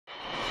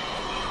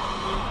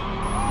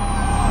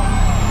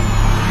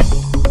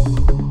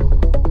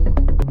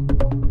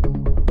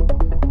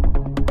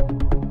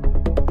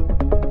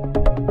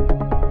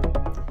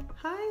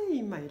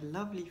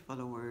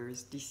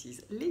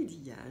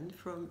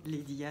from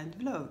Lady Anne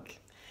Vlog.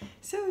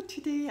 So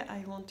today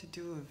I want to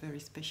do a very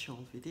special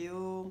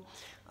video.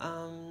 I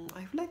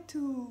would like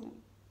to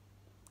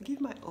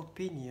give my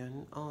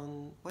opinion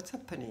on what's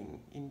happening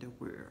in the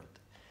world.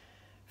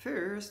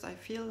 First, I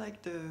feel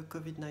like the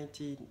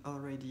COVID-19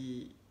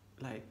 already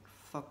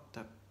fucked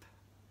up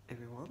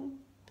everyone.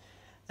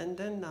 And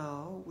then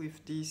now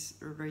with this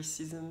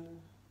racism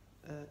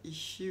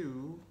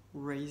issue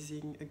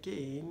raising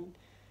again,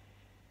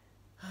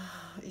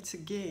 it's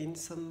again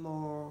some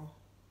more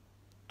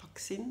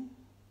toxin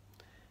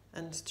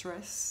and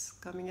stress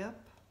coming up,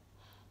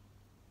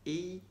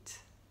 hate,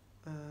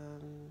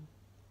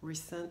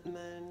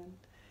 resentment,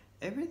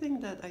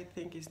 everything that I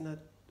think is not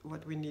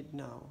what we need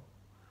now.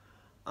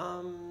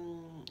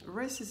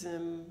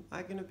 Racism,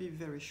 I'm gonna be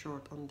very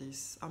short on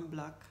this. I'm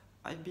black.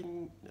 I've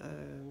been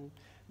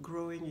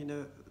growing in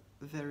a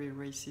very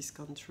racist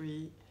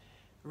country.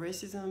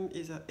 Racism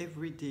is an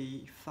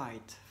everyday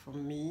fight for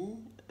me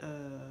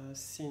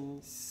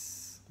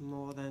since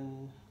more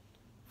than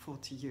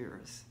 40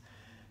 years.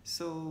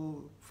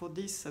 So for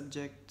this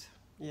subject,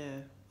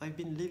 I've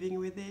been living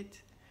with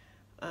it,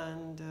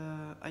 and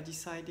I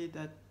decided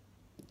that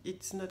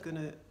it's not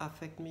gonna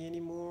affect me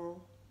anymore.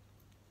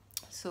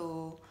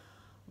 So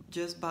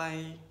just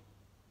by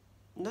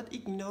not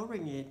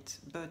ignoring it,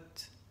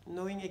 but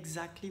knowing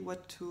exactly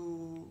what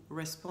to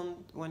respond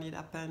when it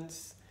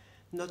happens,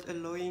 not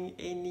allowing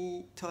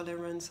any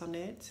tolerance on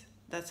it.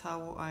 That's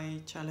how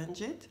I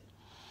challenge it.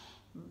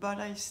 But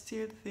I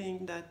still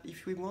think that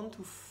if we want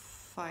to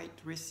fight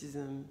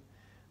racism,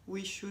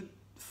 we should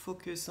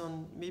focus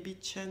on maybe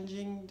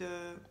changing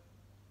the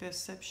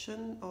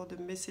perception or the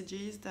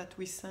messages that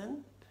we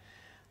send,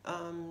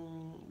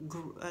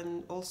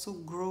 and also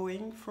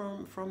growing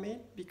from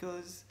it,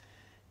 because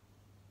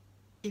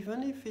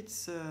even if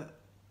it's an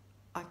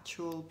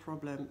actual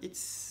problem,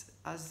 it's,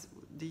 as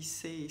they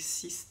say,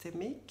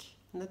 systemic.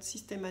 Not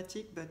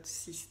systematic, but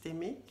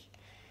systemic.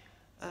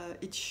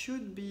 It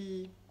should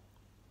be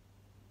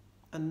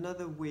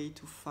another way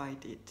to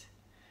fight it,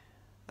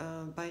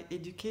 by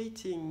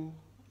educating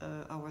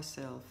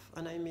ourselves,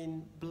 and I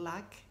mean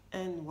black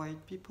and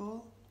white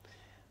people,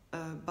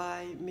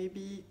 by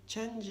maybe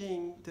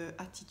changing the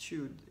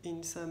attitude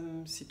in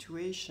some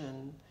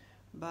situation,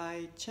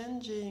 by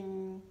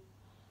changing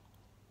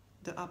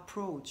the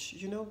approach.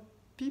 You know,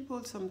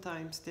 people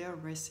sometimes they are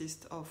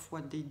racist of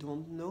what they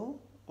don't know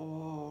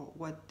or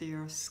what they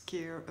are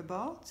scared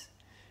about.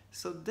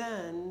 So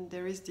then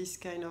there is this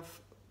kind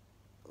of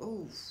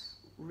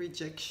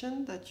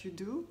rejection that you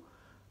do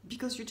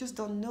because you just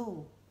don't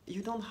know.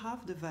 You don't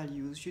have the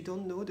values, you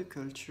don't know the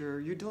culture,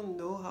 you don't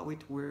know how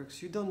it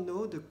works, you don't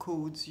know the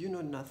codes, you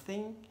know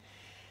nothing.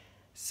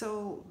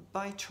 So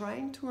by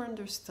trying to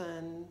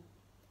understand,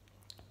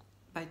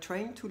 by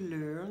trying to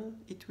learn,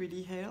 it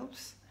really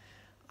helps.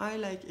 I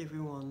like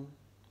everyone.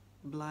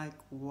 Black,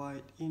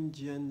 white,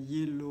 Indian,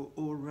 yellow,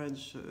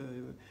 orange,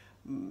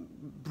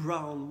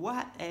 brown,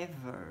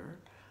 whatever.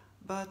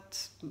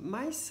 But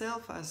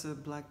myself as a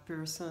black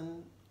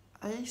person,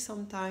 I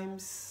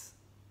sometimes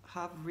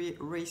have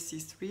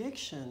racist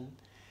reaction.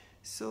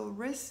 So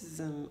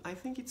racism, I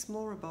think it's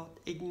more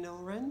about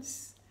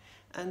ignorance.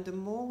 And the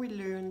more we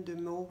learn, the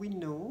more we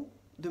know,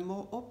 the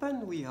more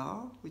open we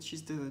are, which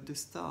is the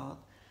start,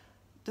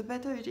 the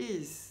better it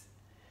is.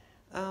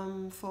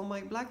 For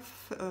my black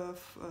fellow,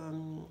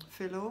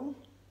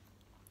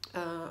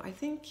 I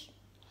think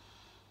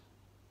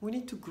we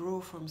need to grow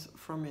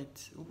from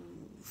it.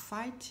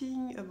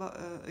 Fighting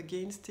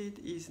against it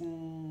is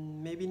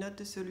maybe not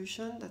the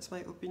solution, that's my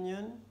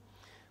opinion,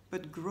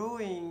 but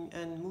growing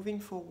and moving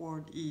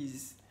forward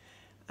is.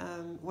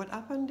 What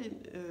happened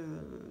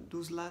in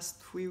those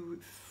last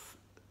few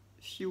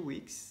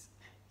weeks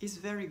is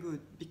very good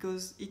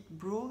because it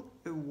brought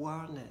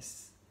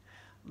awareness.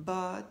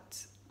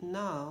 But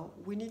now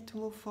we need to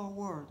move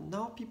forward.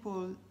 Now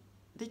people,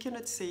 they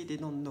cannot say they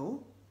don't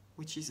know,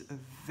 which is a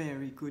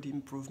very good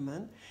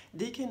improvement.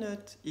 They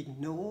cannot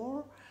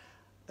ignore,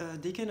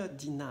 they cannot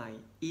deny.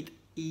 It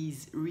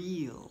is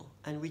real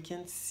and we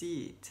can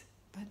see it.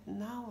 But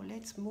now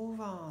let's move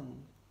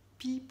on.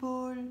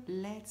 People,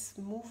 let's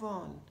move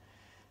on.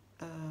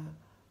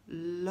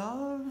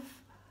 Love,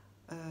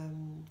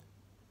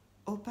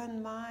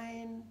 open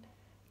mind,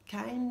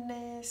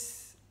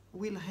 kindness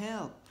will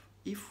help.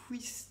 If we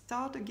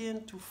start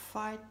again to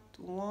fight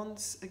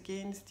once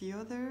against the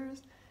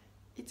others,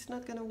 it's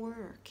not gonna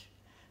work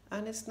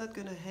and it's not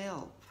gonna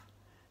help.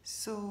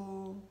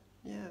 So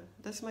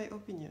that's my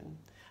opinion.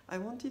 I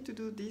wanted to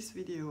do this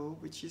video,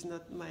 which is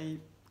not my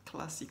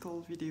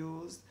classical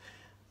videos,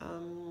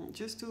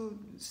 just to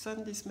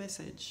send this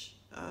message.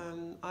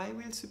 I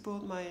will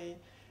support I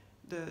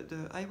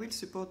will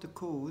support the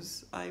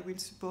cause. I will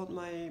support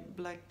my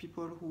black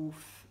people who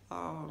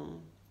are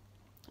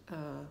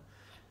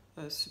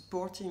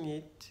supporting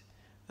it.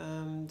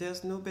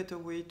 There's no better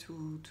way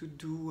to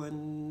do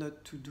and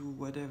not to do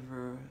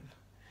whatever.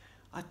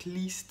 At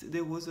least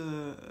there was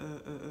a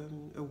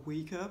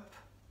wake up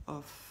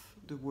of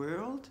the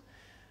world,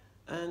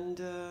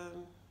 and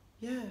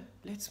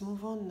let's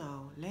move on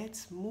now.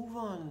 Let's move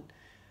on.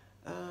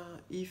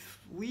 if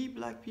we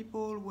black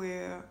people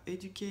were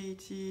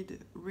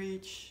educated,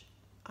 rich,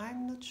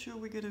 I'm not sure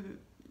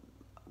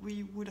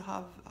we would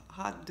have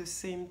had the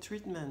same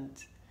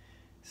treatment.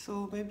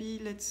 So maybe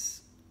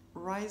let's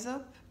rise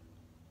up,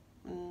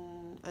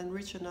 and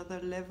reach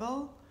another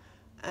level,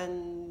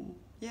 and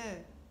yeah,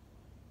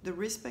 the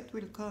respect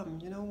will come.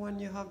 You know, when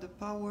you have the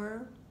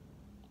power,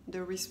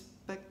 the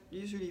respect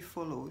usually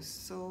follows.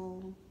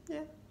 So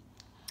yeah,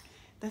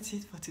 that's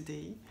it for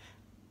today.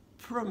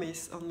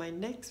 Promise, on my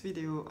next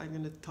video I'm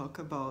gonna talk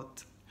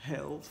about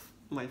health,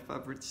 my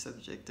favorite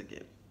subject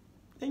again.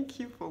 Thank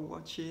you for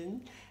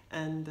watching,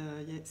 and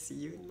yeah, see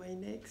you in my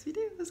next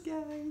videos,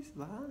 guys.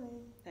 Bye.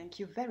 Thank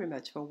you very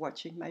much for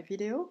watching my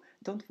video.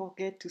 Don't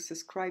forget to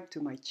subscribe to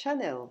my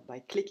channel by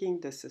clicking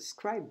the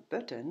subscribe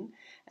button.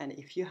 And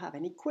if you have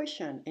any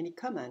question, any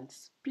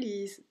comments,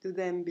 please do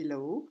them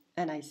below.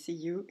 And I see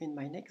you in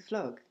my next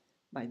vlog.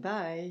 Bye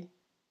bye.